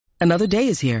Another day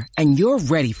is here, and you're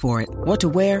ready for it. What to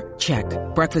wear? Check.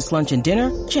 Breakfast, lunch, and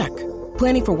dinner? Check.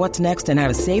 Planning for what's next and how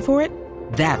to save for it?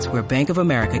 That's where Bank of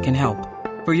America can help.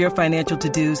 For your financial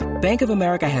to-dos, Bank of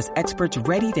America has experts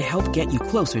ready to help get you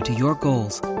closer to your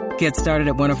goals. Get started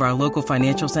at one of our local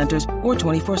financial centers or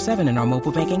 24/7 in our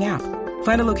mobile banking app.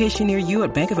 Find a location near you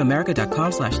at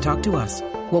bankofamerica.com/talktous.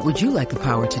 What would you like the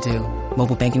power to do?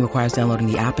 Mobile banking requires downloading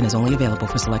the app and is only available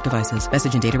for select devices.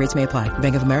 Message and data rates may apply.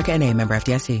 Bank of America NA, member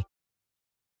FDIC.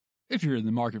 If you're in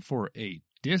the market for a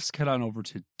disc, head on over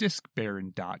to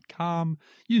discbaron.com.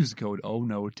 Use the code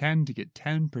ONO10 to get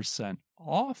 10%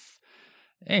 off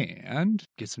and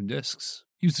get some discs.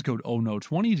 Use the code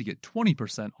ONO20 to get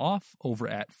 20% off over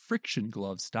at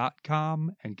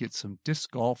frictiongloves.com and get some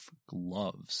disc golf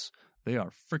gloves. They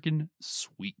are freaking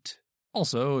sweet.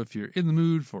 Also, if you're in the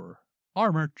mood for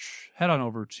our merch, head on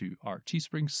over to our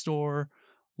Teespring store,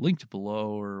 linked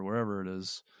below or wherever it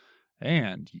is,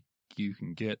 and you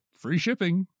can get free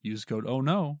shipping. Use code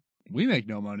ONO. We make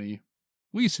no money.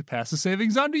 We should pass the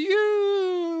savings on to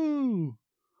you.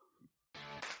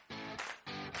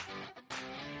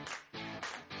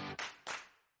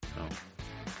 Oh,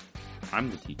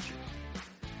 I'm the teacher.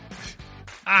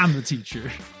 I'm the teacher.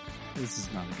 This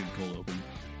is not a good cold open.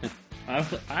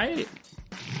 I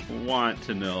want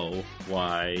to know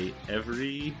why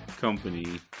every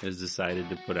company has decided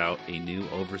to put out a new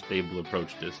overstable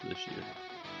approach disc this year.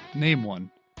 Name one.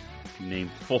 Name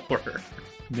 4.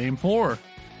 Name 4.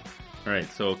 Alright,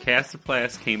 so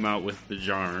Castoplast came out with the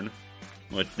Jarn,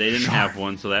 which they didn't have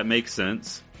one, so that makes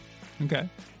sense. Okay.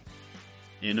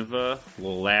 Innova,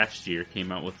 last year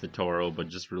came out with the Toro, but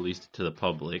just released it to the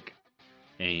public.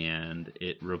 And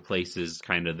it replaces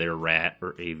kind of their Rat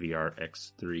or AVR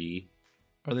X3.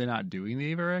 Are they not doing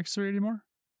the AVR X3 anymore?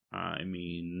 I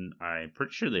mean, I'm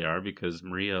pretty sure they are because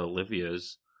Maria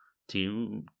Olivia's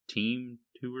Team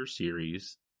Tour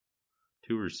Series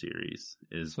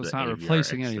is so it's the not AVR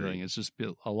replacing X3. anything. It's just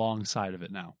built alongside of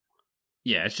it now.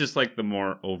 Yeah, it's just like the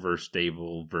more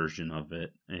overstable version of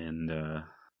it. And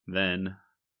then...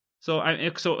 So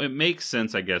it makes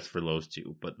sense, I guess, for those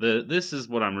two. But this is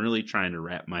what I'm really trying to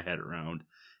wrap my head around,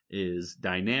 is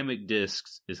Dynamic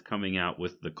Discs is coming out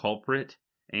with the Culprit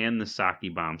and the Saki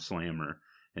Bomb Slammer.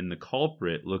 And the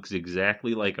Culprit looks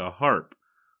exactly like a harp,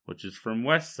 which is from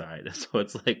Westside. So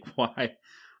it's like,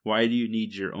 why do you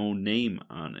need your own name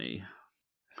on a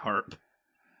harp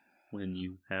when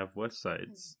you have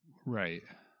Westside's? Right.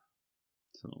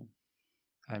 So,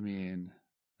 I mean,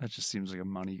 that just seems like a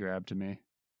money grab to me.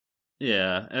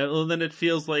 yeah, well, then it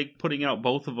feels like putting out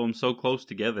both of them so close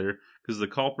together, because the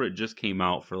Culprit just came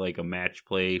out for like a match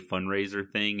play fundraiser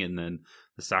thing, and then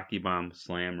the Saki Bomb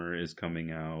Slammer is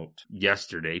coming out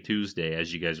yesterday, Tuesday,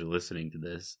 as you guys are listening to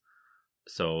this.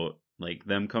 So, like,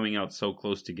 them coming out so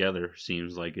close together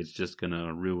seems like it's just going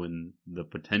to ruin the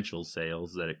potential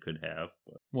sales that it could have.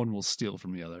 But, one will steal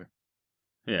from the other.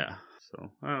 yeah,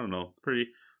 so, I don't know.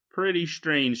 Pretty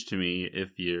strange to me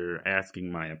if you're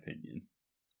asking my opinion.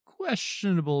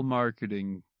 Questionable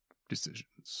marketing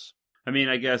decisions. I mean,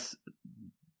 I guess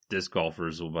disc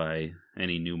golfers will buy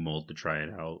any new mold to try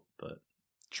it out, but...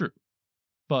 True.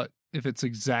 But if it's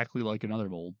exactly like another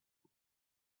mold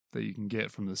that you can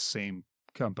get from the same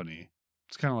company,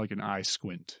 it's kind of like an eye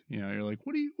squint. You know, you're like,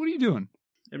 what are you doing?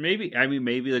 And maybe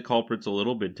the Culprit's a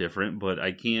little bit different, but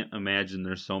I can't imagine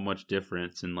there's so much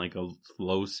difference in like a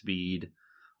low speed,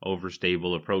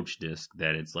 overstable approach disc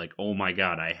that it's like, oh my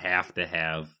god, I have to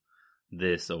have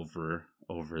this over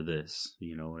this.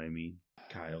 You know what I mean?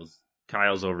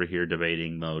 Kyle's over here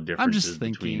debating the differences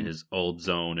between his old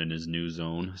zone and his new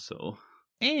zone. So,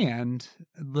 and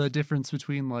the difference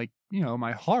between, like, you know,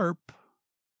 my harp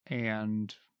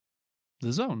and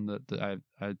the zone that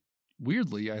I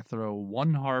weirdly I throw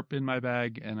one harp in my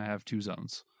bag and I have two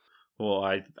zones. Well,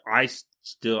 I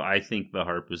think the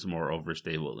harp is more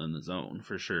overstable than the zone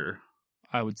for sure.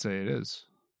 I would say it is.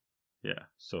 Yeah.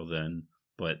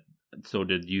 So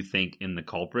did you think in the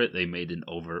Culprit they made an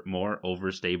more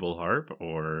overstable harp,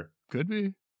 or could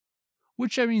be?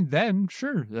 Which, I mean, then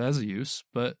sure, that has a use,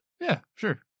 but yeah,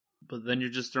 sure. But then you're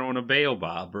just throwing a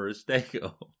Baobab or a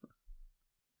Stego.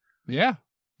 Yeah,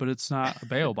 but it's not a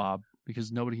Baobab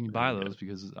because nobody can buy those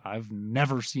because I've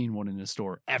never seen one in a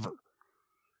store ever.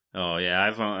 Oh yeah,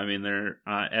 they're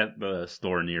at the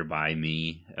store nearby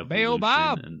me. Evolution,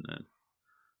 Baobab.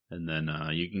 And then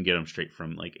you can get them straight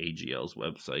from like AGL's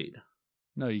website.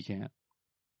 No, you can't.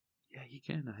 Yeah, you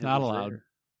can. Not allowed.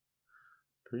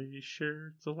 Pretty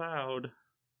sure it's allowed.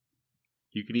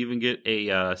 You can even get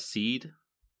a seed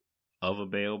of a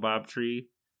Baobab tree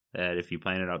that if you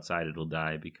plant it outside, it'll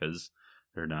die because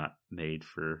they're not made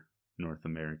for North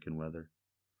American weather.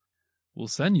 We'll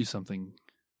send you something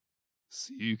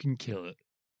so you can kill it.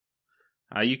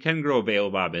 You can grow a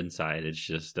baobab inside. It's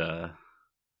just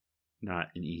not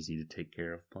an easy to take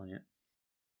care of plant.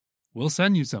 We'll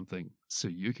send you something so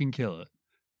you can kill it.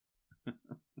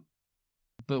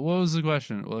 But what was the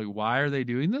question? Like, why are they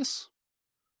doing this?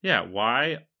 Yeah,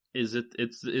 why is it?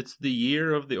 It's the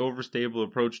year of the overstable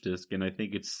approach disc, and I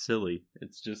think it's silly.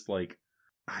 It's just like,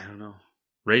 I don't know.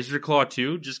 Razor Claw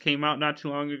 2 just came out not too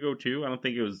long ago too. I don't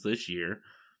think it was this year,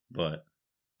 but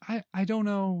I don't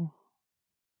know.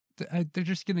 They're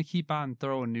just gonna keep on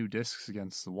throwing new discs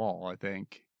against the wall. I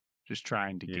think, just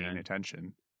trying to gain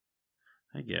attention.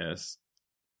 I guess.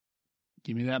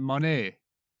 Give me that money.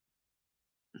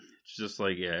 It's just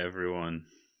like, yeah, everyone.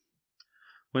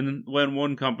 When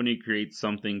one company creates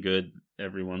something good,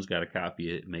 everyone's got to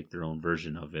copy it and make their own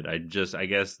version of it. I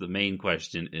guess the main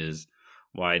question is,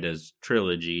 why does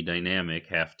Trilogy Dynamic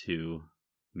have to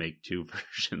make two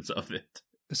versions of it?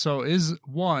 So is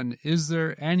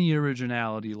there any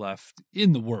originality left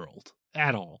in the world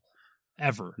at all?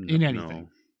 Ever? In anything?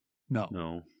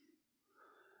 No.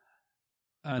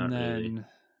 And Not then really.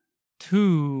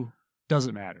 2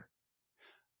 doesn't matter.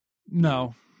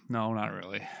 No, not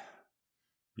really.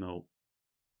 Nope.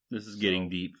 This is getting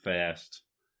deep fast.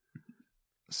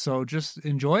 So just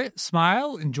enjoy it,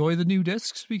 smile, enjoy the new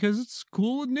discs because it's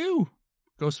cool and new.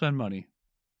 Go spend money.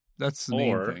 That's the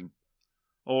main thing.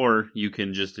 Or you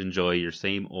can just enjoy your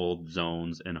same old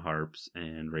zones and harps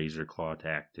and Razor Claw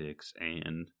tactics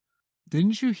and...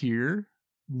 Didn't you hear?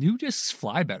 New discs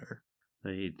fly better.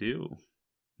 They do.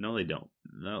 No, they don't.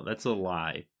 No, that's a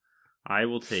lie. I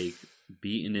will take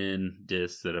beaten in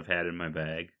discs that I've had in my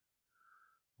bag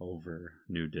over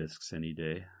new discs any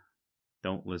day.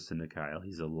 Don't listen to Kyle.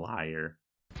 He's a liar.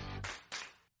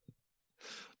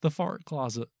 The fart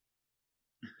closet.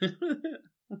 That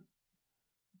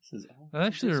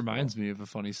actually reminds me of a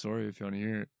funny story if you want to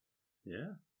hear it.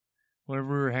 Yeah. Whenever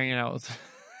we were hanging out with...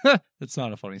 It's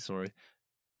not a funny story.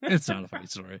 It's not a funny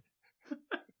story.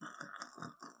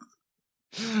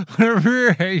 Whenever we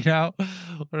were hanging out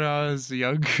when I was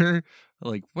younger,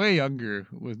 like way younger,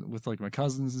 with like my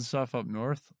cousins and stuff up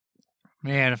north,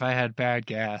 man, if I had bad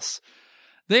gas,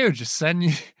 they would just send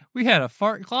you... We had a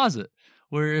fart closet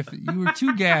where if you were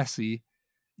too gassy,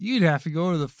 you'd have to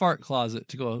go to the fart closet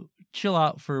to go chill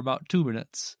out for about 2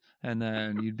 minutes, and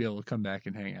then you'd be able to come back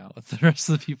and hang out with the rest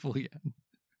of the people again.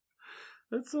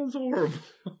 That sounds horrible.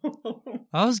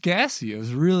 I was gassy. I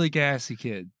was a really gassy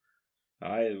kid.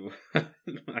 I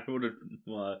would have...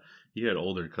 Well, you had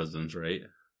older cousins, right?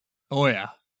 Oh, yeah.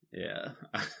 Yeah.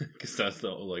 Because that's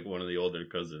like one of the older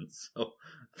cousins. So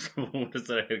when I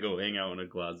said I had to go hang out in a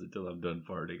closet till I'm done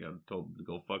farting, I told them to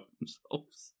go fuck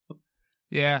themselves.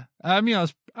 Yeah. I mean,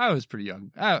 I was pretty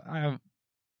young. I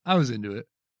was into it.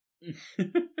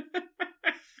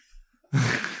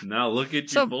 Now look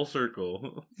at you full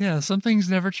circle. Yeah, some things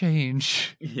never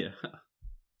change. Yeah.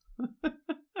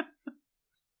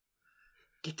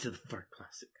 Get to the fart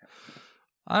closet.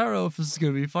 I don't know if this is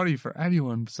going to be funny for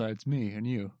anyone besides me and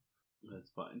you. That's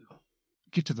fine.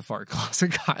 Get to the fart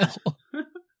closet, Kyle.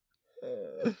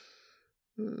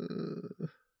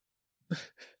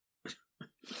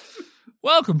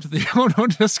 Welcome to the Oh No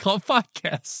Disc Club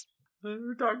podcast.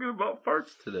 We're talking about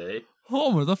farts today.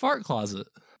 Home of the fart closet.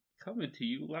 Coming to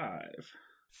you live.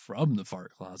 From the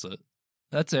fart closet.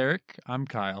 That's Eric. I'm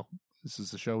Kyle. This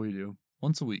is the show we do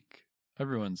once a week,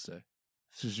 every Wednesday.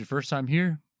 If this is your first time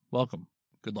here, welcome.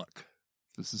 Good luck.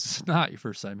 If this is not your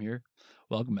first time here,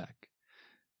 welcome back.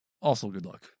 Also, good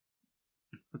luck.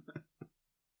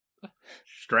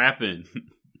 Strapping.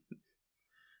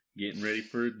 Getting ready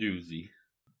for a doozy.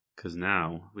 Because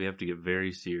now we have to get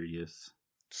very serious.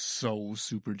 So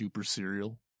super duper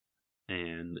serial.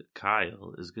 And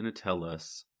Kyle is going to tell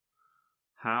us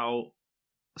how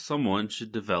someone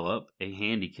should develop a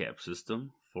handicap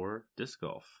system for disc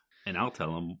golf. And I'll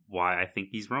tell him why I think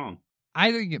he's wrong.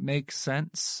 I think it makes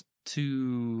sense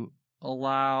to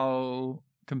allow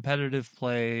competitive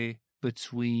play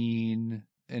between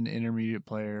an intermediate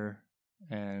player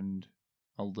and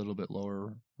a little bit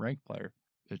lower ranked player.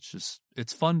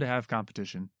 It's fun to have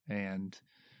competition and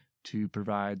to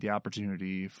provide the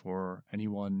opportunity for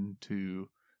anyone to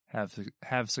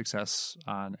have success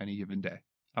on any given day.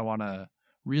 I want to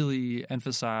really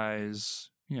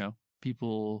emphasize,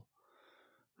 people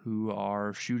who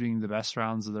are shooting the best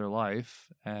rounds of their life,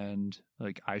 and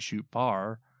like I shoot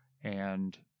par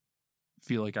and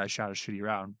feel like I shot a shitty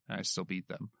round and I still beat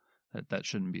them. That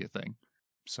shouldn't be a thing.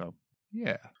 So,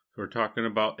 yeah. We're talking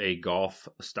about a golf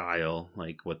style,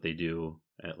 like what they do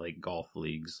at like golf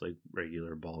leagues, like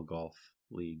regular ball golf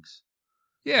leagues.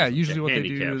 Yeah, like usually a what they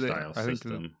do, handicap style I think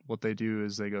system. what they do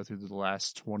is they go through the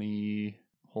last 20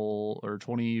 hole or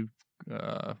 20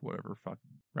 whatever fuck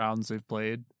rounds they've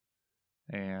played,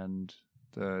 and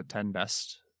the 10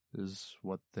 best is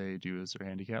what they do as their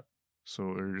handicap. So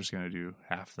we're just gonna do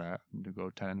half that and to go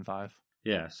 10-5.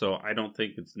 Yeah, so I don't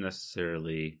think it's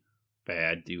necessarily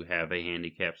bad to have a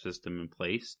handicap system in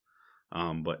place,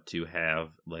 but to have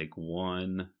like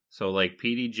one. So like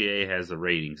PDGA has a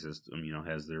rating system, you know,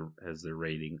 has their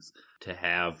ratings. To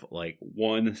have like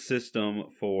one system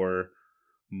for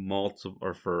multiple,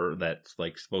 or for that's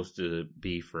like supposed to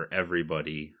be for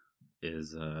everybody,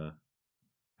 is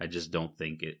I just don't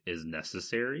think it is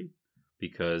necessary,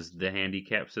 because the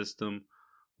handicap system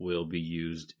will be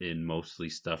used in mostly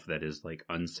stuff that is like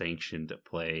unsanctioned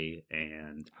play.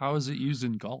 And How is it used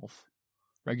in golf?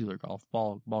 Regular golf,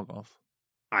 ball golf.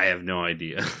 I have no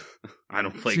idea. I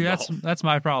don't play See, golf. that's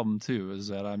my problem too, is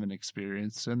that I'm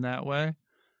inexperienced in that way.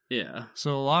 Yeah,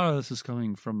 So a lot of this is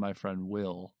coming from my friend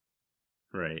Will.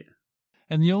 right.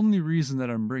 And the only reason that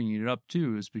I'm bringing it up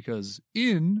too is because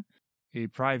in a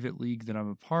private league that I'm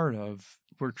a part of,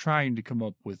 we're trying to come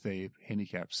up with a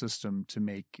handicap system to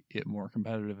make it more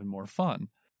competitive and more fun,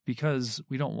 because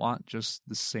we don't want just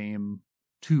the same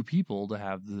two people to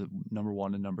have the number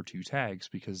 1 and number 2 tags,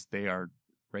 because they are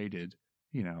rated,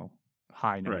 you know,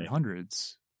 high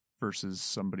 900s versus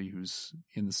somebody who's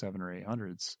in the 700 or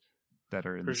 800s that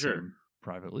are in the same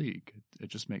private league. It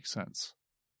just makes sense.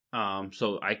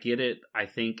 So I get it. I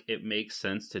think it makes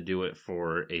sense to do it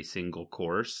for a single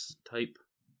course type,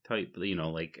 you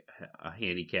know, like a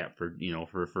handicap for, you know,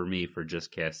 for me, for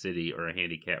just Cass City, or a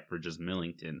handicap for just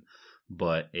Millington.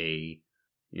 But a,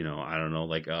 you know, I don't know,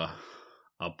 like a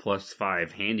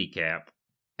 +5 handicap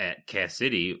at Cass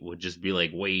City would just be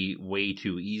like way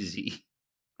too easy,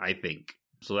 I think.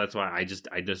 So that's why I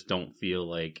just don't feel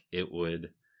like it would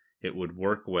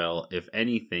work well. If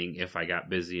anything, if I got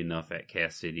busy enough at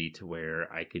Cass City to where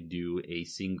I could do a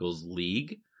singles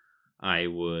league, I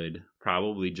would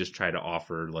probably just try to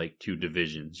offer like 2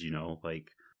 divisions, you know, like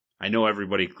I know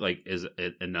everybody like is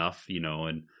enough, you know,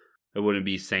 and it wouldn't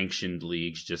be sanctioned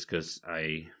leagues, just because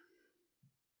I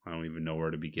don't even know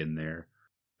where to begin there.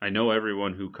 I know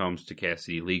everyone who comes to Cass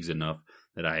City leagues enough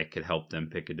that I could help them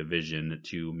pick a division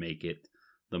to make it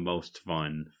the most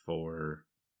fun for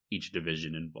each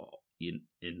division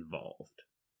involved.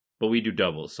 But we do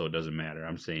doubles, so it doesn't matter.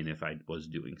 I'm saying if I was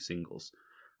doing singles.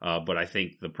 But I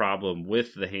think the problem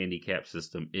with the handicap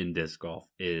system in disc golf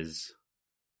is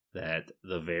that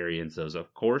the variance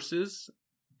of courses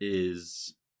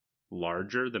is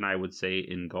larger than I would say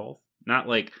in golf. Not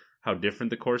like how different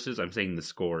the course is. I'm saying the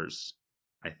scores,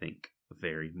 I think,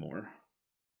 vary more.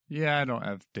 Yeah, I don't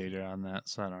have data on that,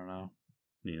 so I don't know.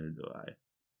 Neither do I.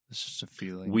 It's just a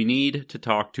feeling. We need to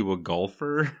talk to a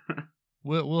golfer.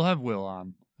 We'll have Will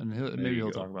on, and maybe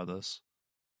he'll talk about this.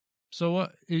 So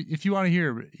if you want to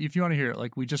hear it,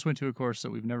 like we just went to a course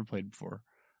that we've never played before,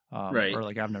 right? Or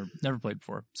like I've never played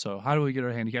before. So how do we get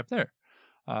our handicap there?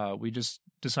 We just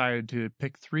decided to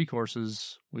pick 3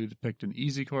 courses. We picked an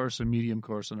easy course, a medium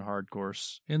course, and a hard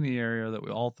course in the area that we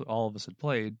all of us had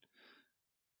played.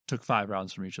 Took 5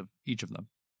 rounds from each of them.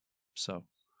 So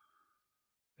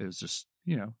it was just,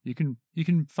 you know, you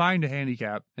can find a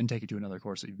handicap and take it to another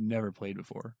course that you've never played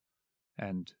before,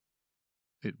 and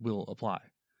it will apply.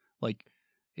 Like,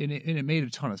 and it made a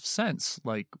ton of sense.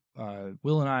 Like,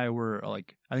 Will and I were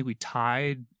like, I think we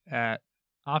tied at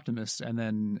Optimist, and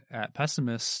then at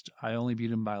Pessimist, I only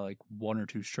beat him by like 1 or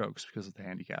 2 strokes because of the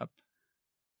handicap.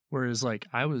 Whereas, like,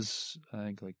 I was, I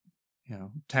think, like, you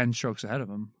know, 10 strokes ahead of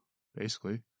him,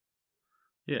 basically.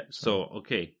 Yeah. So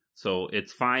okay. So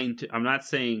it's fine to, I'm not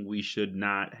saying we should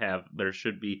not have, there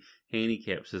should be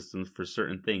handicap systems for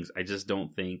certain things. I just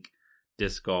don't think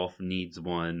disc golf needs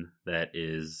one that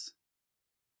is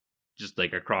just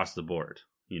like across the board,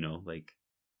 you know, like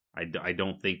I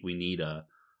don't think we need a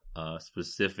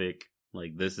specific,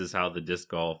 like, this is how the disc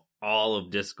golf, all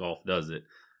of disc golf does it.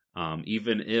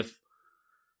 Even if,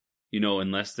 you know,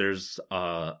 unless there's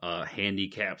a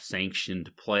handicap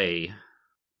sanctioned play,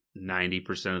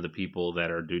 90% of the people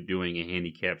that are doing a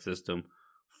handicap system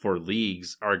for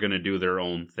leagues are going to do their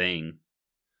own thing.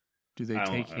 Do they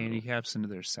take handicaps into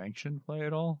their sanctioned play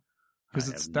at all?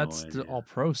 Because that's all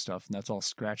pro stuff, and that's all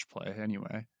scratch play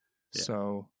anyway. Yeah.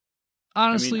 So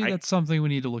honestly, that's something we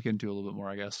need to look into a little bit more,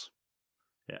 I guess.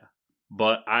 Yeah.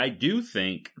 But I do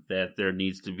think that there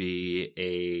needs to be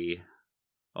a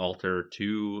alter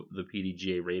to the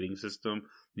PDGA rating system.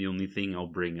 The only thing I'll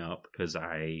bring up, because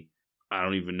I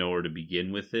don't even know where to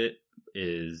begin with it,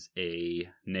 is a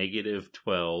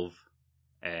 -12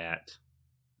 at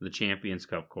the Champions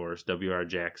Cup course, WR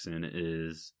Jackson,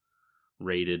 is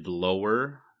rated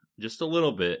lower, just a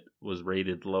little bit, was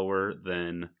rated lower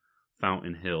than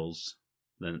Fountain Hills.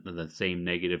 The same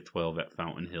 -12 at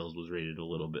Fountain Hills was rated a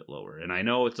little bit lower. And I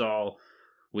know it's all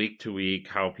week to week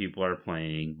how people are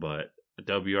playing, but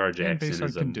WR Jackson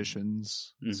is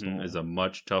conditions. Is a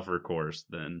much tougher course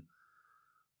than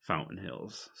Fountain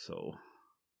Hills. So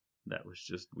that was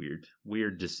just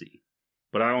weird to see.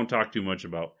 But I won't talk too much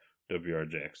about WR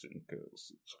Jackson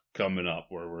because it's coming up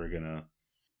where we're gonna.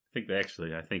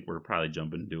 I think we're probably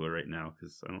jumping into it right now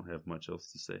because I don't have much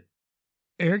else to say.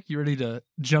 Eric, you ready to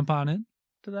jump on in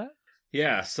to that?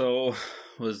 Yeah, so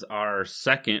was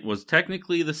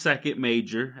technically the second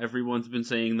major. Everyone's been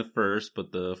saying the first,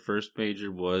 but the first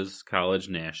major was College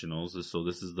Nationals. So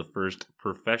this is the first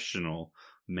professional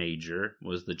major,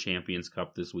 was the Champions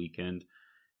Cup this weekend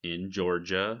in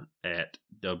Georgia at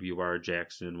WR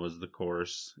Jackson was the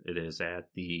course. It is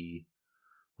at the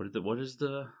what is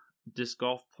the disc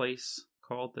golf place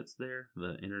called that's there?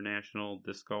 The International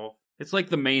Disc Golf. It's like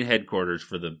the main headquarters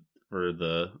for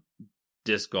the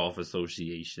Disc Golf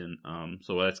Association.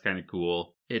 So that's kind of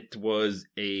cool. It was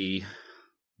a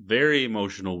very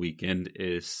emotional weekend,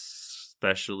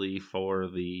 especially for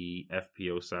the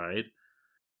FPO side.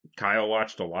 Kyle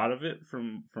watched a lot of it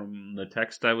from the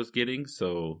text I was getting,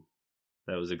 so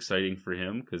that was exciting for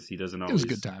him because he doesn't always it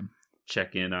was a good time.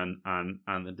 Check in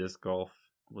on the disc golf,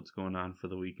 what's going on for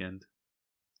the weekend.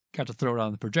 Got to throw it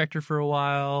on the projector for a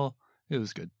while. It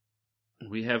was good.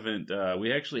 We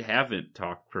actually haven't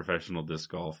talked professional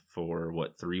disc golf for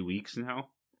 3 weeks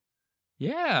now?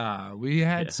 Yeah, we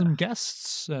had some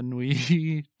guests and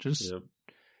we just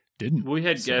didn't. We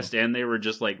had guests and they were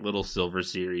just like little silver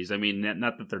series. I mean,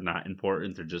 not that they're not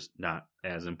important, they're just not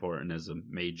as important as a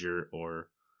major or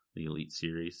the elite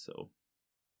series. So,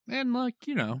 and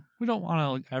we don't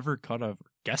want to ever cut a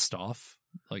guest off.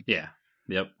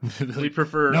 We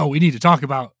prefer. No, we need to talk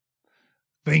about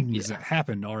things that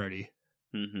happened already.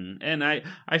 Mm-hmm. And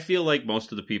I feel like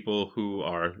most of the people who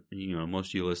are, most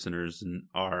of you listeners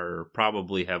are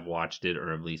probably have watched it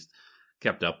or at least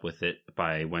kept up with it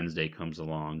by Wednesday comes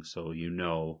along. So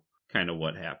kind of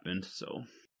what happened. So,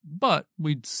 but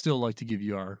we'd still like to give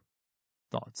you our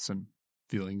thoughts and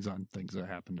feelings on things that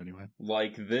happened anyway.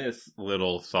 Like this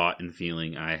little thought and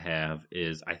feeling I have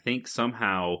is I think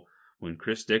somehow when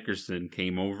Chris Dickerson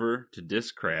came over to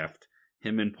Discraft,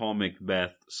 him and Paul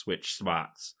McBeth switched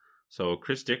spots. So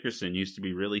Chris Dickerson used to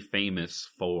be really famous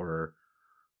for,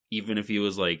 even if he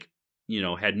was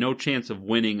had no chance of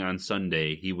winning on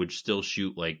Sunday, he would still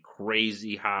shoot like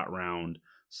crazy hot round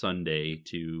Sunday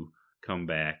to come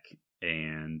back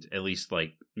and at least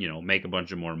make a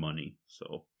bunch of more money.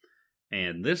 So,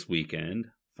 and this weekend,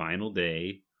 final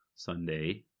day,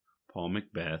 Sunday, Paul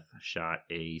McBeth shot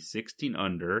a 16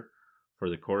 under for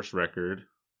the course record,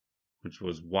 which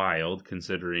was wild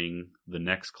considering the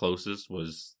next closest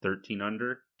was 13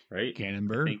 under, right? Gannon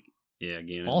Burr. Yeah,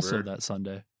 Gannon also Burr. that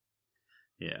Sunday.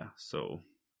 Yeah, so.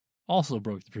 Also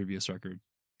broke the previous record.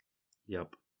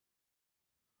 Yep.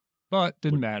 But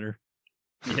didn't matter.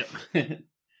 Yep.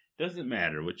 Doesn't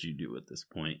matter what you do at this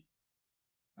point.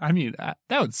 I mean,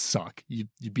 that would suck. You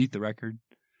beat the record.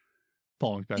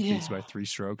 Paul McBeth beats by 3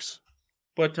 strokes.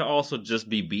 But to also just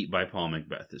be beat by Paul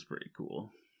McBeth is pretty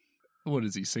cool. What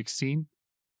is he, 16?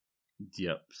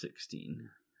 Yep, 16.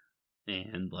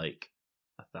 And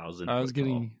 1,000. I was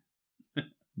getting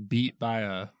beat by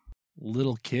a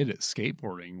little kid at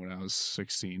skateboarding when I was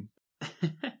 16.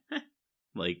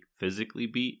 Physically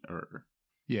beat or?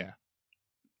 Yeah.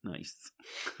 Nice.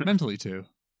 Mentally too.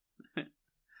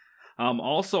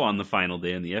 Also on the final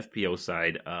day on the FPO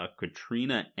side,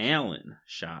 Katrina Allen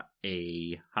shot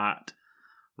a hot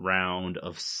round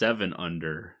of 7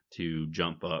 under to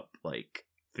jump up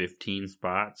 15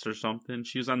 spots or something.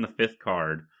 She was on the 5th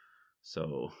card,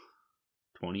 so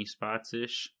 20 spots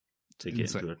ish to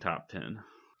get into a top 10.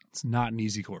 It's not an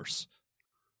easy course.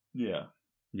 Yeah.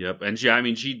 Yep. And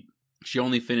she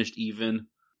only finished even,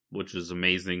 which is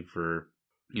amazing for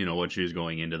what she was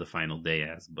going into the final day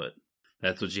as, but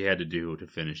that's what she had to do to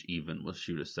finish even, was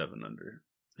shoot a 7 under.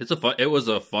 It was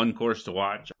a fun course to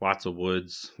watch. Lots of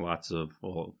woods,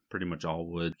 pretty much all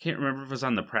wood. Can't remember if it was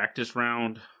on the practice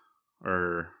round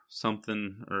or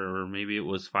something, or maybe it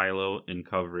was Philo in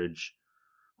coverage,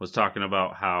 was talking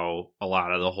about how a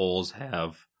lot of the holes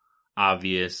have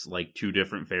obvious 2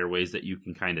 different fairways that you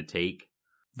can kind of take.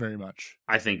 Very much.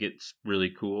 I think it's really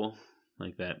cool.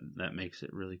 That makes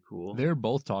it really cool. They're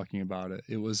both talking about it.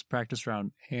 It was practice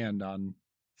round and on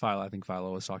Philo. I think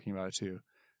Philo was talking about it too.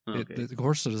 Okay. The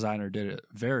course designer did it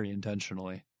very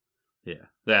intentionally. Yeah,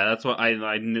 that's what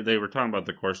I knew. They were talking about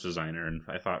the course designer, and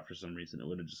I thought for some reason it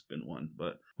would have just been one.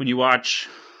 But when you watch,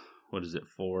 what is it,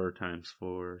 4 times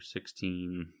 4,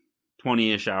 16,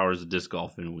 20-ish hours of disc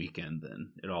golf in a weekend,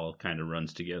 then it all kind of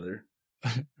runs together.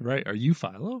 Right? Are you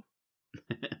Philo?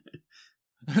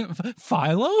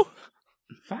 Philo?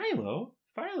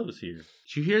 Philo's here.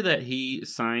 Did you hear that he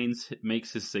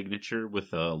makes his signature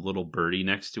with a little birdie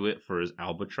next to it for his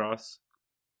albatross?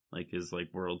 Like his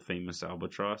world famous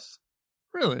albatross.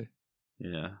 Really?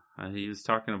 Yeah, he was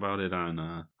talking about it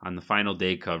on the final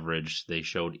day coverage. They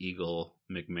showed Eagle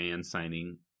McMahon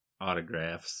signing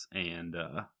autographs, and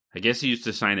I guess he used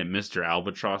to sign at Mr.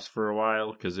 Albatross for a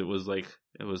while because it was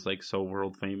so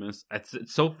world famous.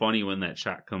 It's so funny when that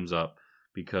shot comes up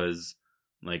because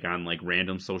on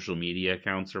random social media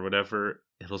accounts or whatever,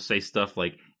 it'll say stuff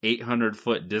like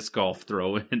 800-foot disc golf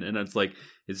throw in, and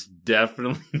it's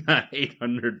definitely not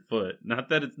 800 foot. Not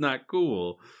that it's not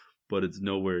cool, but it's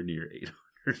nowhere near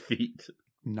 800 feet.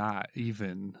 Not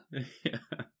even. Yeah.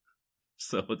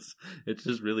 So it's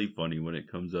just really funny when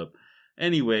it comes up.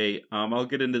 Anyway, I'll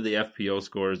get into the FPO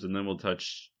scores, and then we'll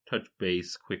touch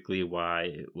base quickly why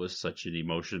it was such an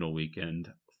emotional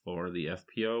weekend for the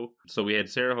FPO. So we had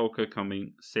Sarah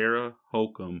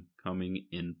Hokom coming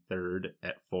in third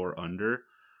at 4 under,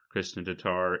 Kristen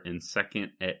Tatar in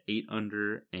second at 8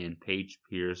 under, and Paige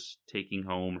Pierce taking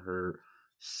home her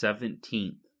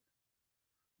 17th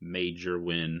major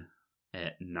win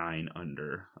at 9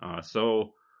 under.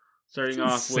 So starting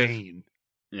off insane.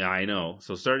 Yeah, I know.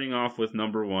 So starting off with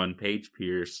number 1, Paige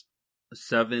Pierce, the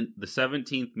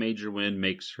 17th major win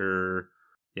makes her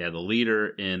the leader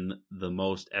in the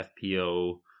most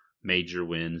FPO major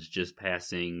wins, just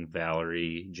passing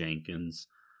Valerie Jenkins.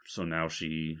 So now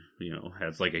she,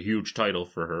 has a huge title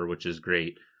for her, which is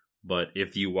great. But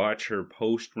if you watch her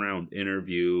post-round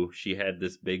interview, she had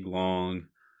this big, long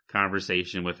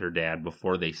conversation with her dad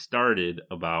before they started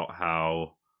about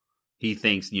how he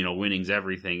thinks, winning's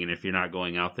everything. And if you're not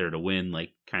going out there to win,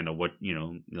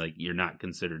 you're not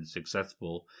considered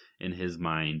successful in his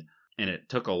mind. And it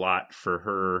took a lot for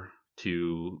her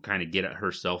to kind of get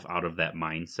herself out of that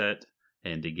mindset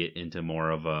and to get into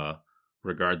more of a,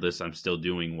 regardless, I'm still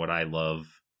doing what I love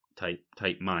type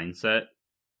mindset.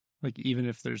 Even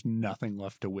if there's nothing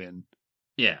left to win.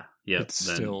 Yeah. Yep. It's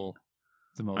still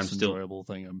the most enjoyable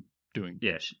thing I'm doing.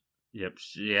 Yeah. Yep.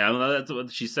 Yeah. That's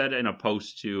what she said in a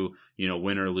post to,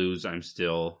 win or lose, I'm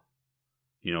still,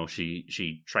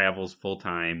 she travels full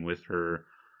time with her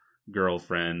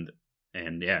girlfriend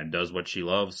and does what she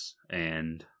loves.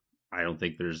 And I don't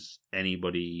think there's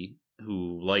anybody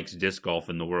who likes disc golf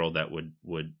in the world that would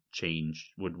want,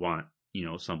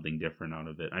 something different out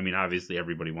of it. I mean, obviously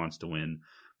everybody wants to win,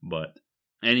 but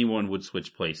anyone would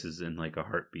switch places in a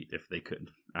heartbeat if they could,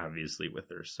 obviously, with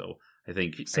her. So I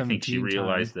think she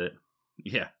realized that,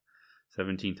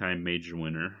 17-time major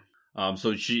winner.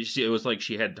 So it was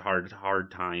she had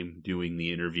hard time doing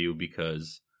the interview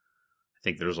because I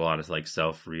think there's a lot of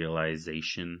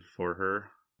self-realization for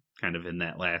her kind of in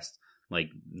that last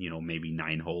maybe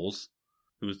 9 holes.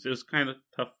 It was just kind of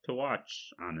tough to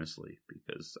watch, honestly,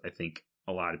 because I think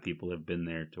a lot of people have been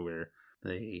there to where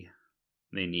they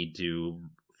need to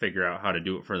figure out how to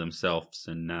do it for themselves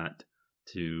and not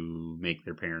to make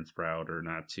their parents proud or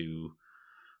not to,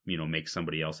 make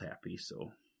somebody else happy.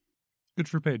 So good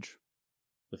for Paige.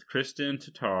 With Kristen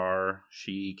Tatar,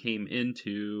 she came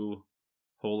into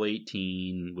hole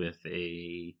 18 with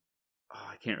it's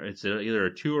either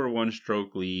a 2 or 1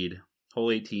 stroke lead.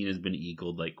 Hole 18 has been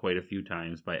eagled quite a few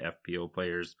times by FPO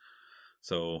players.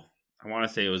 So I want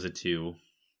to say it was a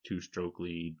 2-stroke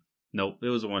lead. Nope, it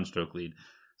was a 1-stroke lead.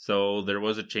 So there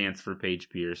was a chance for Paige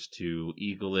Pierce to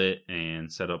eagle it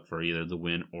and set up for either the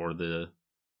win or the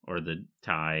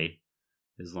tie,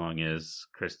 as long as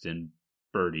Kristen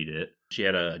birdied it. She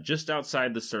had a just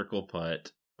outside the circle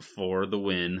putt for the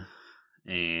win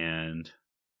and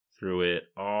threw it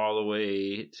all the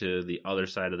way to the other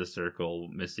side of the circle,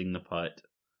 missing the putt,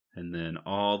 and then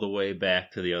all the way back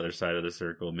to the other side of the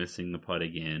circle, missing the putt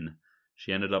again.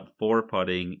 She ended up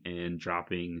 4-putting and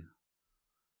dropping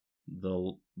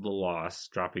the loss,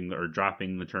 dropping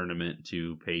the tournament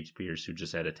to Paige Pierce, who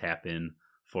just had to tap in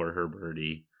for her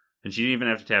birdie. And she didn't even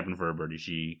have to tap in for her birdie.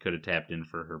 She could have tapped in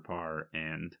for her par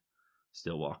and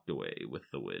still walked away with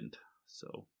the win.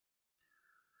 So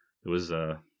it was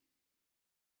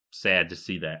sad to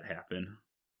see that happen,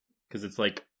 because it's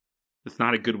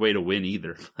not a good way to win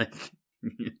either.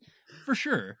 For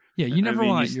sure. Yeah, you never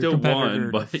want your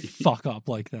competitor to fuck up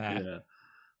like that. Yeah,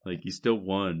 you still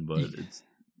won, but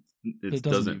it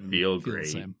doesn't feel great.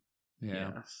 The same.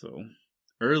 Yeah. So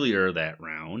earlier that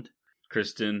round,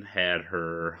 Kristen had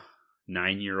her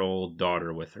 9-year-old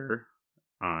daughter with her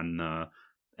on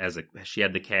she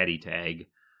had the caddy tag,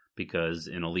 because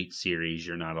in Elite Series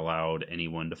you're not allowed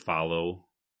anyone to follow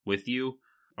with you,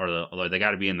 or they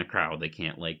got to be in the crowd. They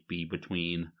can't like be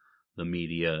between the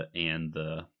media and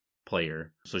the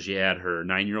player. So she had her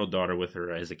 9-year-old daughter with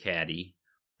her as a caddy,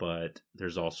 but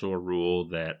there's also a rule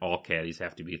that all caddies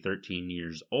have to be 13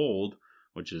 years old,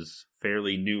 which is a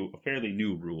fairly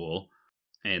new rule.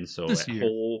 And so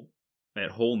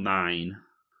at hole 9,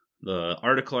 the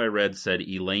article I read said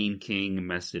Elaine King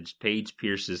messaged Paige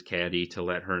Pierce's caddy to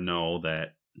let her know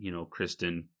that, you know,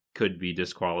 Kristen could be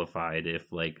disqualified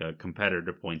if like a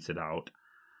competitor points it out.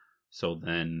 So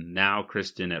then now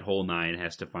Kristen at hole 9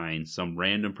 has to find some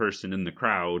random person in the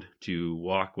crowd to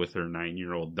walk with her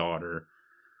 9-year-old daughter.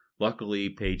 Luckily,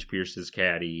 Paige Pierce's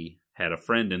caddy had a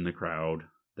friend in the crowd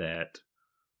that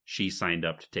she signed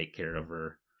up to take care of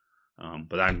her.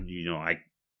 But I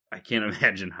can't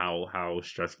imagine how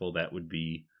stressful that would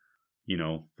be, you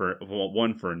know, for a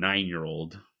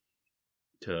 9-year-old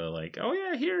to like, oh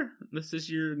yeah, here, this is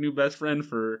your new best friend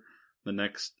for the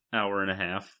next hour and a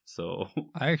half. So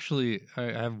I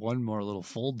have one more little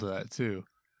fold to that too.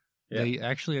 Yeah. They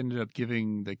actually ended up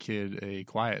giving the kid a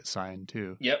quiet sign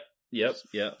too. Yep.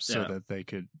 So that the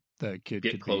kid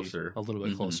get could closer, be a little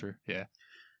bit closer. Yeah.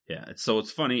 Yeah. So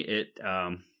it's funny.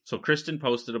 So Kristen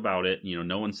posted about it, you know,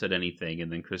 no one said anything.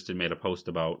 And then Kristen made a post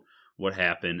about what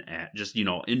happened at just, you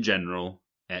know, in general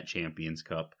at Champions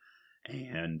Cup,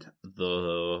 and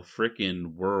the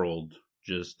freaking world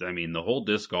the whole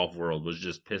disc golf world was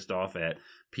just pissed off at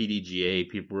PDGA.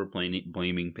 People were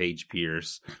blaming Paige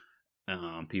Pierce.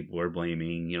 People were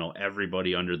blaming, you know,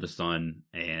 everybody under the sun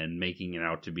and making it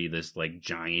out to be this like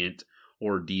giant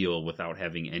ordeal without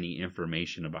having any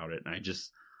information about it. And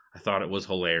I thought it was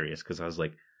hilarious because I was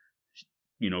like,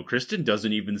 you know, Kristen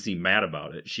doesn't even seem mad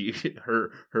about it.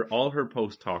 All her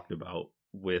post talked about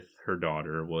with her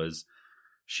daughter was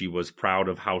she was proud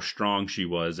of how strong she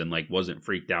was and like wasn't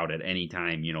freaked out at any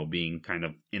time, you know, being kind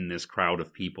of in this crowd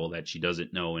of people that she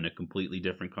doesn't know in a completely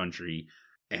different country.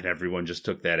 And everyone just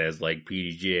took that as like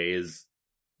PDGA is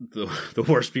the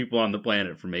worst people on the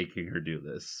planet for making her do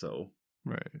this. So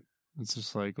right, it's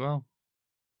just like, well,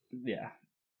 yeah,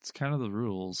 it's kind of the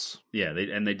rules. Yeah,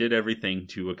 they did everything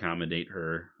to accommodate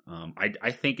her.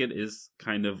 I think it is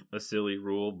kind of a silly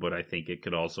rule, but I think it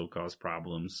could also cause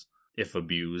problems if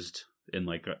abused in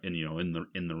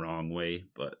the wrong way.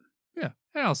 But yeah,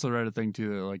 I also read a thing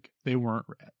too that like they weren't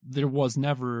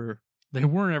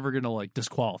ever gonna like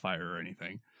disqualify her or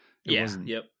anything. It wasn't.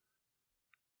 Yep.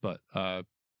 But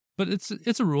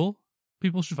it's a rule.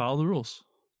 People should follow the rules.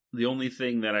 The only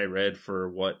thing that I read for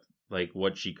what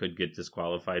she could get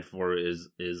disqualified for is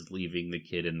leaving the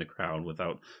kid in the crowd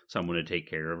without someone to take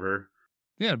care of her.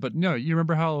 Yeah, but no, you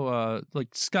remember how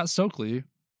like Scott Stokely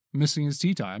missing his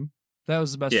tee time? That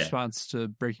was the best response to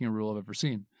breaking a rule I've ever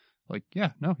seen. Like,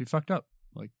 yeah, no, he fucked up.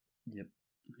 Like, yep,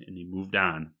 and he moved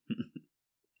on.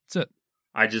 That's it.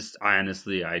 I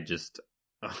honestly,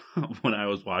 when I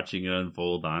was watching it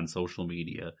unfold on social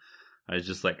media, I was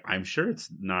just like, I'm sure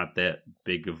it's not that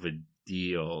big of a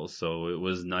deal. So it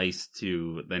was nice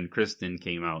to, then Kristen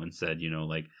came out and said, you know,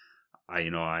 like,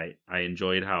 I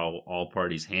enjoyed how all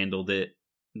parties handled it.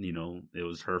 You know, it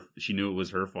was she knew it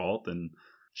was her fault and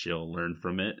she'll learn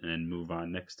from it and move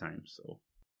on next time. So,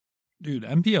 dude,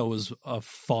 MPO was a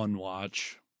fun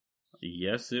watch.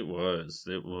 Yes, it was.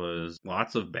 It was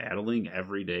lots of battling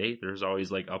every day. There's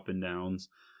always like up and downs,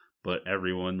 but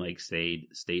everyone like stayed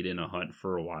in a hunt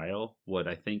for a while. What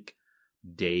I think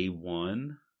day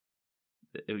 1,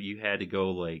 you had to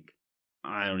go like,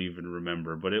 I don't even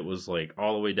remember, but it was like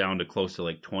all the way down to close to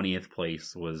like 20th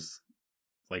place was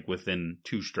like within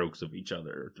 2 strokes of each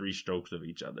other, or 3 strokes of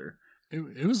each other.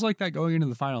 It was like that going into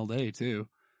the final day too.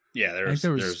 Yeah, there's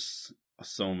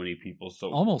so many people.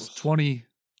 So almost close. 20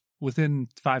 within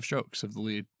 5 strokes of the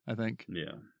lead, I think.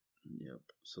 Yeah. Yep.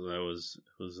 So that was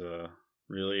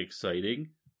really exciting.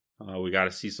 We got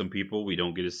to see some people we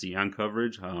don't get to see on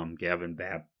coverage. Gavin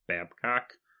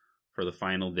Babcock for the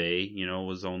final day, you know,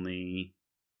 was only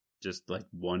just like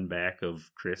 1 back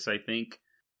of Chris, I think.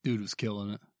 Dude was killing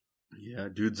it. Yeah,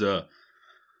 dude's a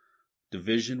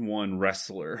Division I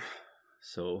wrestler.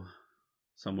 So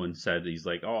someone said, he's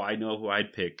like, oh, I know who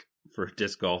I'd pick for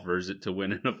disc golfers to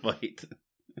win in a fight.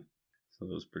 So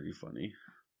it was pretty funny.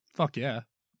 Fuck yeah.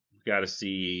 Got to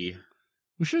see.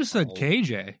 We should have said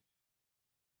KJ.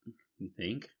 You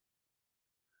think?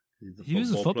 He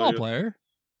was a football player.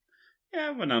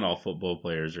 Yeah, but not all football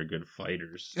players are good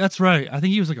fighters. That's right. I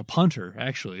think he was like a punter,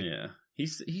 actually. Yeah.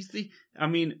 He's the, I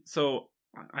mean, so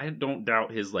I don't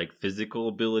doubt his like physical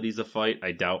abilities to fight.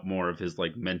 I doubt more of his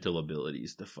like mental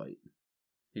abilities to fight.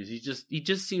 He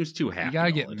just seems too happy. You gotta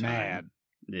all get the time. mad.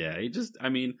 Yeah, I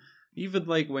mean, even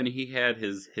like when he had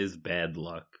his bad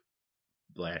luck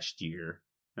last year,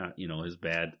 not his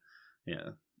bad,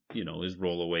 his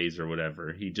rollaways or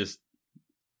whatever. He just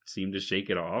seemed to shake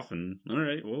it off, and all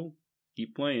right, well,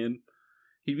 keep playing.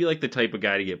 He'd be like the type of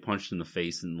guy to get punched in the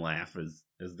face and laugh as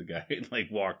the guy like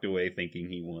walked away thinking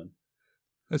he won.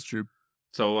 That's true.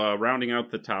 So rounding out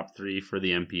the top 3 for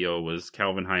the MPO was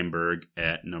Calvin Heimberg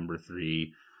at number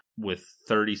 3 with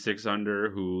 36 under,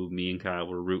 who me and Kyle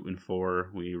were rooting for.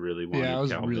 We really wanted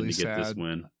Calvin really to get this sad.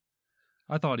 win.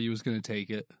 I thought he was going to take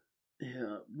it.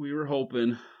 Yeah, we were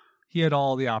hoping. He had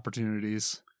all the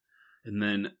opportunities. And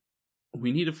then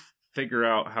we need to figure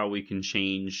out how we can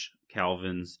change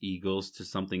Calvin's Eagles to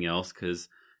something else, because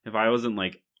if I wasn't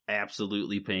like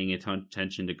absolutely paying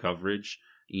attention to coverage,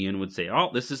 Ian would say, "Oh,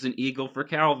 this is an eagle for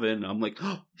Calvin." I'm like,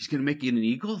 "Oh, he's going to make it an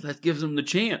eagle? That gives him the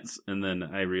chance." And then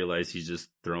I realize he's just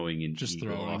throwing an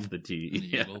eagle off the tee.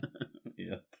 Yeah.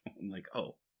 Yeah. I'm like,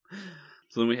 "Oh."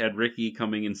 So then we had Ricky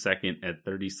coming in second at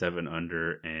 37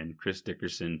 under, and Chris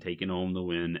Dickerson taking home the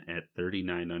win at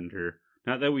 39 under.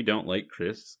 Not that we don't like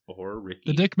Chris or Ricky.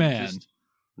 The Dick Man. Just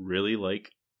really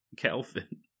like Calvin.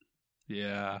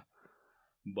 Yeah.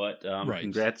 But right.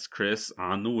 Congrats, Chris,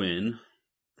 on the win.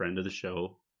 Friend of the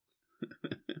show.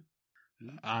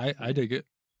 I dig it.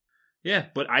 Yeah,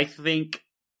 but I think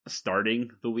starting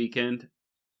the weekend,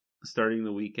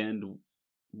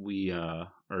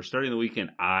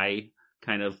 I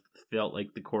kind of felt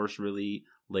like the course really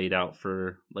laid out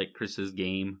for like Chris's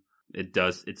game. It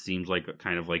seems like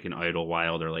kind of like an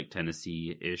Idlewild or like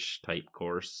Tennessee-ish type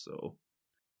course, so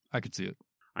I could see it.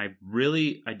 I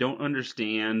don't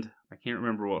understand. I can't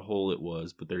remember what hole it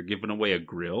was, but they're giving away a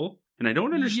grill, and I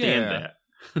don't understand that.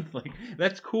 Like,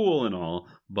 that's cool and all,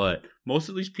 but most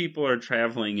of these people are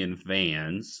traveling in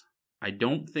vans. I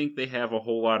don't think they have a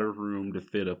whole lot of room to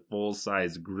fit a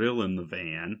full-size grill in the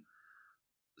van.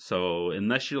 So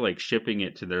unless you're like shipping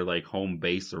it to their like home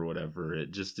base or whatever, it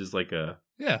just is like a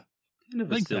kind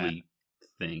of a silly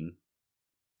thing.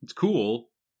 It's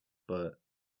cool, but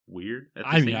weird at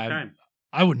the same time.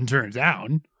 I wouldn't turn it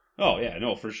down. Oh yeah,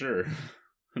 no, for sure.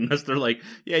 Unless they're like,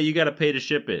 yeah, you got to pay to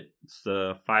ship it. It's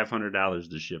 $500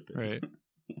 to ship it. Right.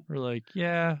 We're like,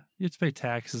 yeah, you have to pay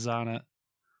taxes on it.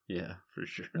 Yeah, for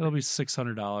sure. It'll be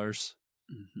 $600.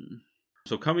 Mm-hmm.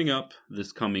 So coming up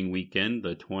this coming weekend,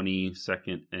 the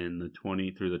 22nd and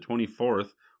through the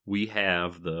 24th, we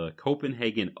have the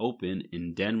Copenhagen Open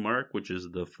in Denmark, which is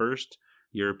the first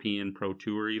European Pro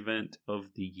Tour event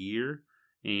of the year.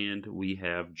 And we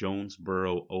have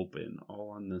Jonesboro Open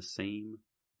all on the same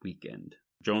weekend.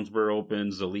 Jonesboro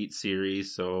Open's Elite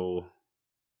Series, so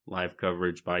live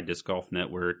coverage by Disc Golf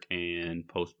Network and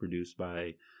post-produced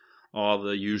by all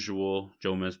the usual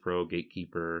Jomez Pro,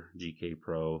 Gatekeeper, GK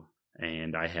Pro,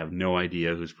 and I have no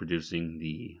idea who's producing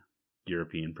the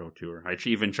European Pro Tour. I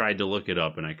even tried to look it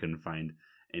up and I couldn't find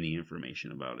any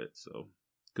information about it, so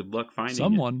good luck finding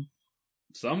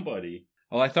somebody.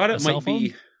 Well, I thought it might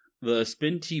be the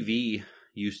Spin TV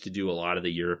used to do a lot of the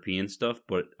European stuff,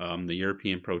 but the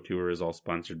European Pro Tour is all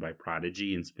sponsored by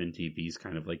Prodigy, and Spin TV is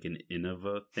kind of like an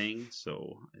Innova thing,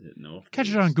 so I didn't know if catch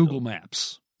it on Google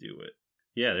Maps. Do it.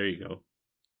 Yeah, there you go.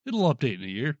 It'll update in a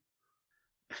year.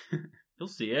 You'll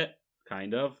see it,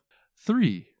 kind of.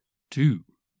 3, 2,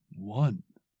 1.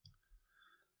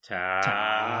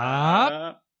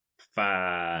 Top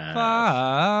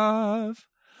 5.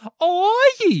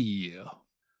 Oh yeah.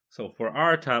 So for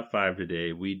our top 5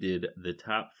 today, we did the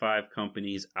top 5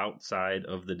 companies outside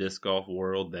of the disc golf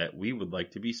world that we would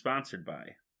like to be sponsored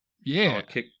by. Yeah. I'll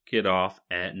kick it off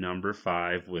at number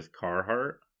 5 with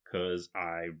Carhartt, because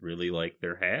I really like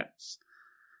their hats.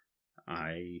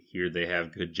 I hear they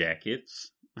have good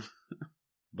jackets,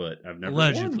 but I've never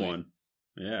worn one.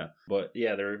 Yeah, but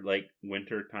yeah, their like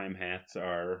wintertime hats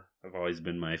have always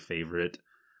been my favorite,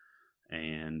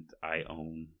 and I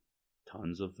own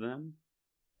tons of them.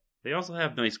 They also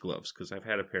have nice gloves, because I've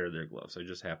had a pair of their gloves. I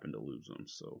just happened to lose them.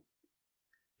 So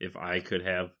if I could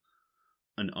have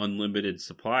an unlimited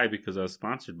supply because I was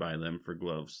sponsored by them for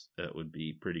gloves, that would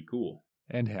be pretty cool.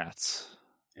 And hats.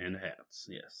 And hats,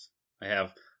 yes. I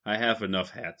have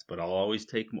enough hats, but I'll always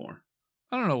take more.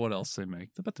 I don't know what else they make.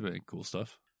 I bet they make cool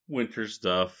stuff. Winter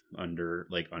stuff under,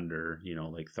 like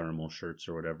thermal shirts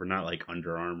or whatever. Not like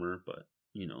Under Armour, but,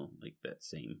 like that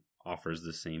offers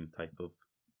the same type of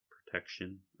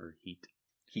protection or heat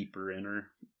keeper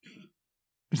inner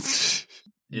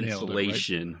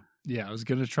insulation. It, right? Yeah, I was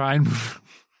gonna try and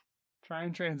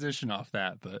transition off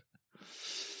that, but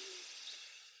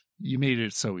You made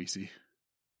it so easy.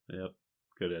 Yep.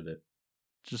 Good at it.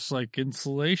 Just like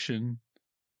insulation.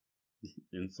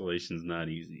 Insulation's not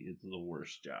easy. It's the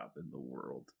worst job in the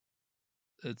world.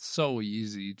 It's so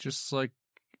easy. Just like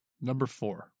number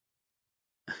 4.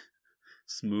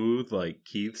 Smooth like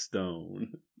Keith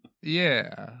Stone.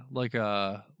 Yeah, like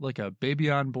a baby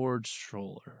on board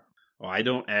stroller. Oh, I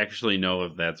don't actually know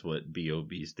if that's what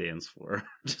BOB stands for.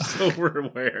 Just so we're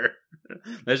aware.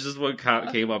 That's just what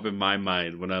came up in my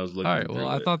mind when I was looking. All right. Well,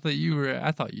 I it.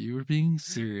 thought you were being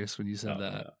serious when you said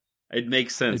that. Yeah. It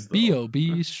makes sense.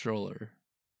 BOB stroller.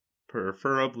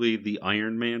 Preferably the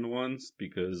Iron Man ones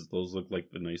because those look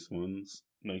like the nicest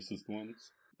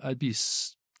ones. I'd be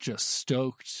just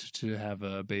stoked to have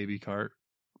a baby cart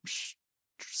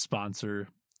sponsor,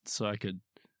 so I could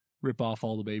rip off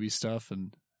all the baby stuff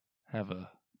and have a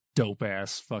dope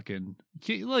ass fucking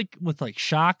like with like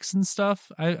shocks and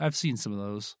stuff. I've seen some of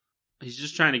those. He's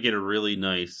just trying to get a really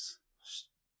nice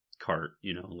cart,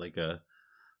 like a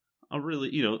really,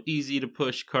 easy to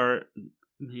push cart.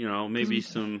 Maybe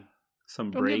some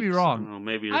don't brakes. Get me wrong.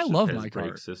 Maybe I love my brake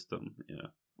cart system.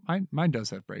 Yeah, mine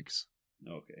does have brakes.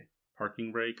 Okay,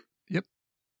 parking brake. Yep.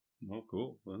 Oh,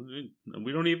 cool. Well,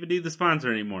 we don't even need the sponsor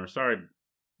anymore. Sorry,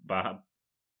 Bob.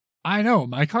 I know,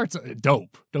 my cart's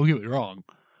dope. Don't get me wrong.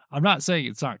 I'm not saying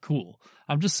it's not cool.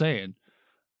 I'm just saying,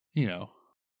 to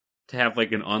have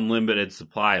like an unlimited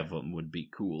supply of them would be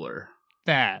cooler.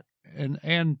 That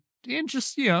and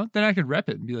just, then I could rep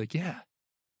it and be like, yeah,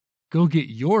 go get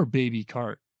your baby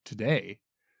cart today.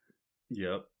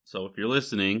 Yep. So if you're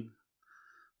listening,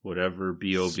 whatever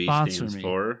BOB Sponsor stands me.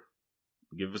 for,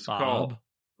 give us a call.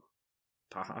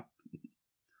 Bob.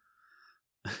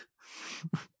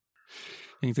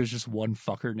 I think there's just one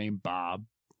fucker named Bob.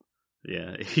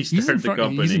 Yeah, he started the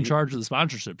company. He's in charge of the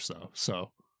sponsorships, though.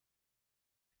 So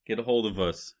get a hold of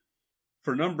us.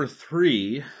 For number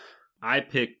 3, I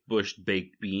picked Bush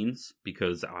baked beans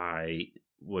because I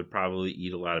would probably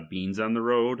eat a lot of beans on the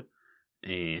road,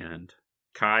 and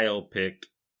Kyle picked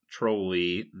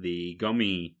Trolli, the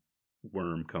gummy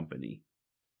worm company,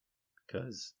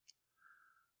 because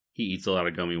he eats a lot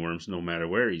of gummy worms no matter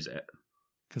where he's at.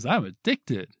 Because I'm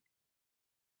addicted.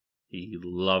 He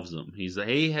loves them.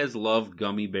 He has loved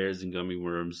gummy bears and gummy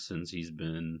worms since he's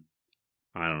been,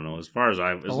 I don't know, as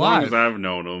long as I've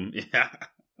known him. Yeah.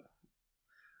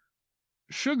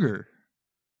 Sugar.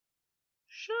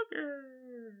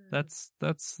 That's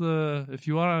the, if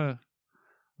you want a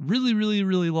really, really,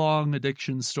 really long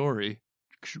addiction story,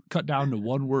 cut down to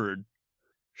one word: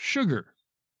 sugar.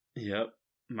 Yep.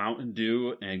 Mountain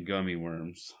Dew and gummy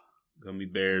worms. Gummy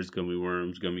bears, gummy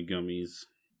worms, gummies.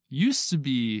 Used to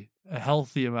be a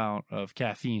healthy amount of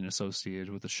caffeine associated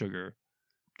with the sugar,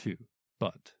 too,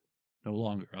 but no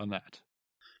longer on that.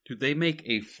 Dude, they make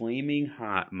a flaming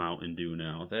hot Mountain Dew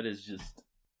now. That is just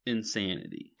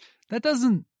insanity. That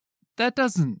doesn't,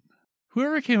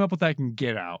 whoever came up with that can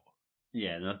get out.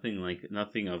 Yeah,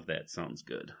 nothing of that sounds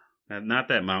good. Not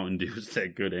that Mountain Dew is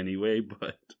that good anyway,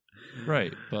 but.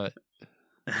 Right, but.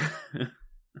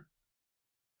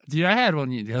 Dude, I had one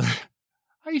the other.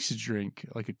 I used to drink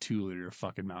like a 2-liter of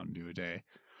fucking Mountain Dew a day.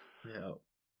 Yeah.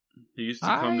 He used to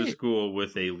come to school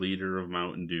with a liter of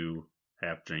Mountain Dew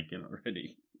half drinking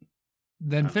already.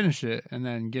 Then finish it and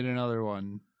then get another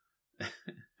one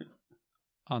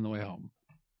on the way home.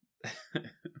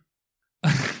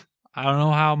 I don't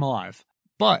know how I'm alive.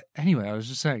 But anyway, I was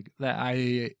just saying that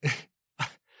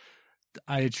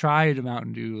I tried a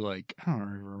Mountain Dew, like, I don't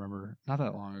even remember, not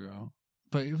that long ago.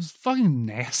 But it was fucking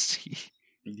nasty.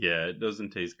 Yeah, it doesn't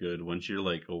taste good. Once you're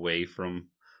like away from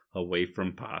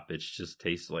pop, it just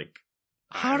tastes like.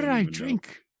 How did I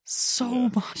drink so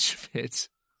much of it?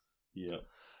 Yeah,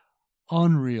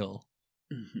 unreal.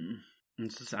 Mm-hmm.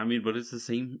 It's just, but it's the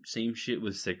same shit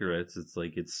with cigarettes. It's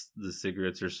like the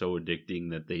cigarettes are so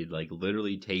addicting that they like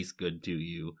literally taste good to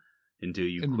you until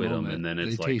you quit them, and then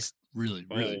it's they taste really,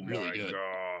 really, really good.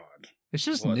 God. It's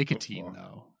just nicotine,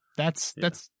 though. That's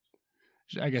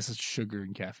I guess it's sugar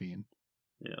and caffeine.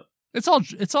 Yeah. It's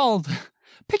all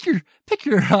pick your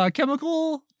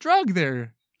chemical drug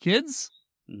there, kids.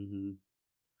 Mm-hmm.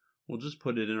 We'll just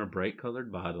put it in a bright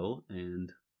colored bottle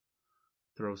and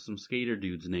throw some skater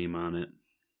dude's name on it.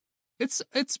 It's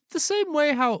the same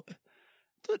way how,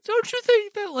 don't you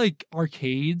think that like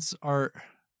arcades are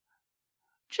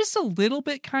just a little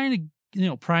bit kind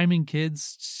of, priming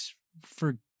kids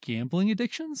for gambling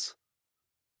addictions?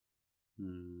 A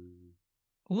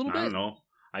little bit. I don't know.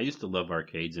 I used to love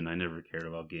arcades, and I never cared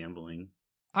about gambling.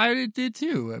 I did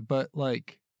too, but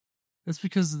like, it's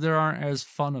because there aren't as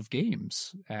fun of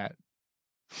games at.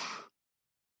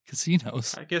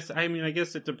 casinos. I guess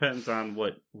it depends on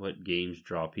what games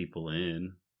draw people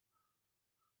in.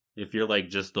 If you're like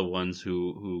just the ones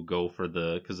who go for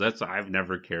because I've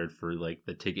never cared for like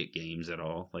the ticket games at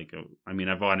all. Like, I mean,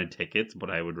 I've wanted tickets,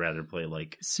 but I would rather play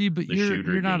like but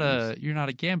you're not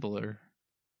a gambler.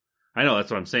 I know, that's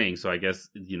what I'm saying. So I guess,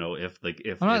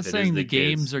 if I'm not if it saying is the kids,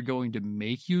 games are going to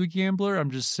make you a gambler.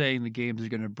 I'm just saying the games are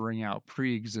going to bring out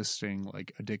pre-existing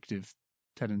like addictive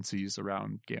tendencies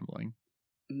around gambling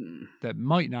that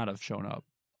might not have shown up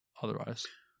otherwise.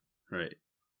 Right.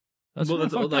 That's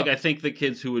like I think the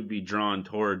kids who would be drawn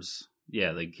towards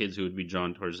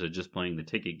just playing the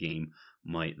ticket game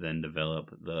might then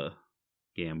develop a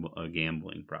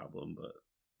gambling problem. But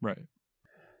right.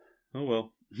 Oh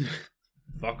well.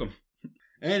 Fuck them.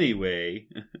 Anyway.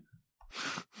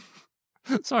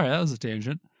 Sorry, that was a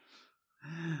tangent.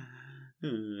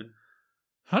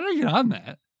 How did I get on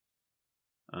that?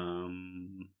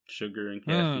 Sugar and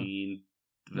caffeine,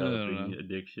 developing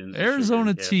addictions.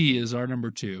 Arizona tea is our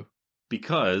number 2.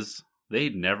 Because they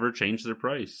never change their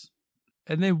price.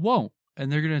 And they won't. And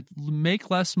they're going to make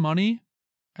less money,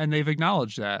 and they've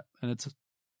acknowledged that. And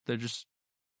they're just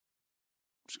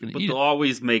going to eat it. But they'll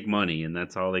always make money, and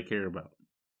that's all they care about.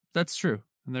 That's true.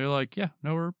 And they're like, yeah,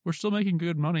 no, we're still making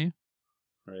good money.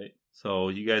 Right. So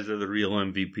you guys are the real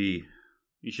MVP.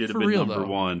 You should have For been real, number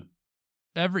though. 1.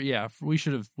 We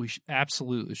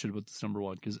absolutely should have put this number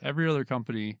 1, because every other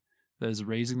company that is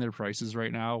raising their prices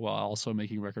right now while also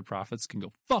making record profits can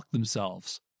go fuck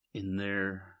themselves. In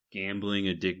their gambling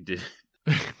addicted.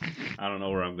 I don't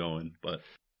know where I'm going, but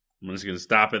I'm just going to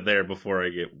stop it there before I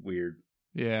get weird.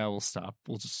 Yeah, we'll stop.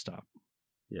 We'll just stop.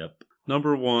 Yep.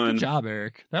 Number 1. Good job,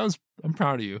 Eric. I'm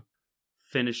proud of you.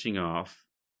 Finishing off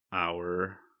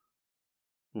our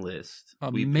list.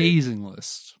 Amazing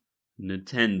list.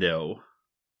 Nintendo.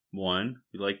 1,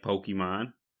 we like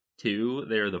Pokemon. 2,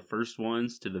 they are the first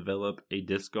ones to develop a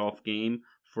disc golf game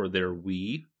for their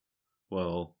Wii.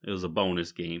 Well, it was a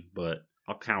bonus game, but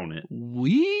I'll count it.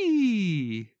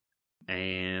 Wii!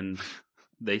 And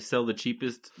they sell the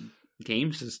cheapest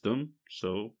game system,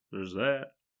 so there's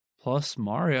that. Plus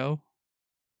Mario.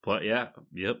 Yep.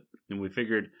 And we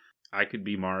figured I could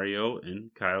be Mario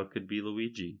and Kyle could be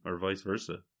Luigi, or vice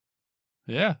versa.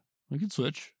 Yeah, we could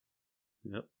switch.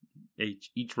 Yep.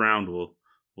 Each round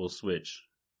we'll switch.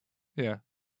 Yeah.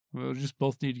 We'll just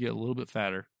both need to get a little bit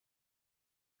fatter.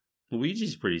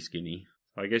 Luigi's pretty skinny.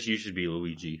 I guess you should be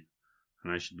Luigi,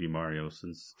 and I should be Mario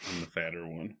since I'm the fatter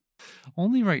one.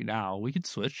 Only right now. We could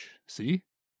switch. See?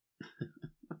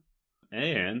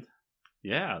 And,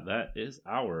 yeah, that is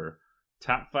our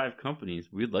top 5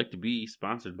 companies we'd like to be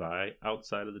sponsored by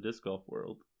outside of the disc golf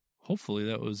world. Hopefully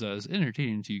that was as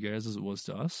entertaining to you guys as it was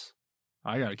to us.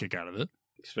 I got a kick out of it.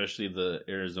 Especially the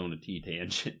Arizona tea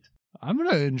tangent. I'm going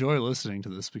to enjoy listening to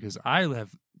this because I have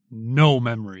no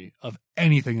memory of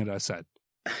anything that I said.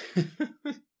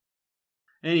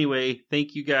 Anyway,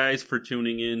 thank you guys for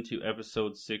tuning in to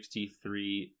episode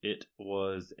 63. It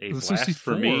was a blast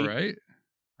 64, for me. Right?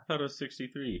 I thought it was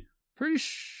 63. Pretty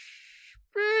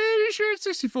sure it's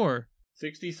 64.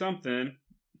 60-something.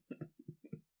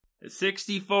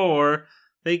 64.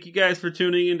 Thank you guys for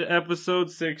tuning into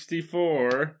episode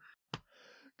 64.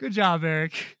 Good job,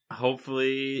 Eric.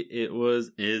 Hopefully it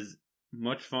was as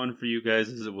much fun for you guys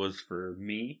as it was for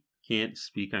me. Can't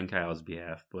speak on Kyle's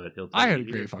behalf, but he'll tell I had a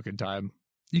you great fucking time.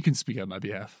 You can speak on my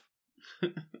behalf.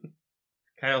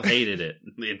 Kyle hated it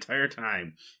the entire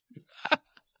time.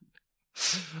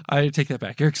 I take that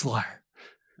back. Eric's a liar.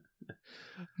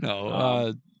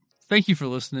 No, thank you for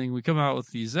listening. We come out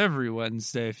with these every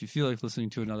Wednesday if you feel like listening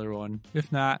to another one.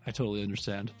 If not, I totally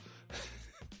understand.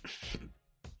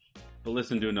 But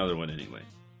listen to another one anyway.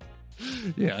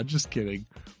 Yeah, just kidding.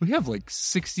 We have like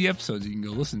 60 episodes you can go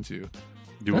listen to.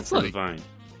 Do it for the Vine.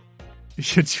 You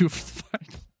should do it for the Vine.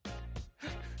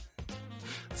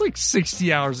 It's like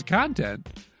 60 hours of content.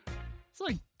 It's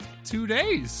like 2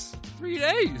 days, 3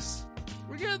 days.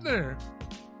 We're getting there.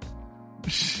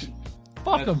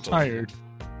 Fuck, I'm tired.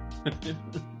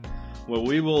 Well,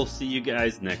 we will see you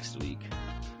guys next week.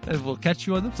 And we'll catch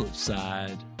you on the flip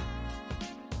side.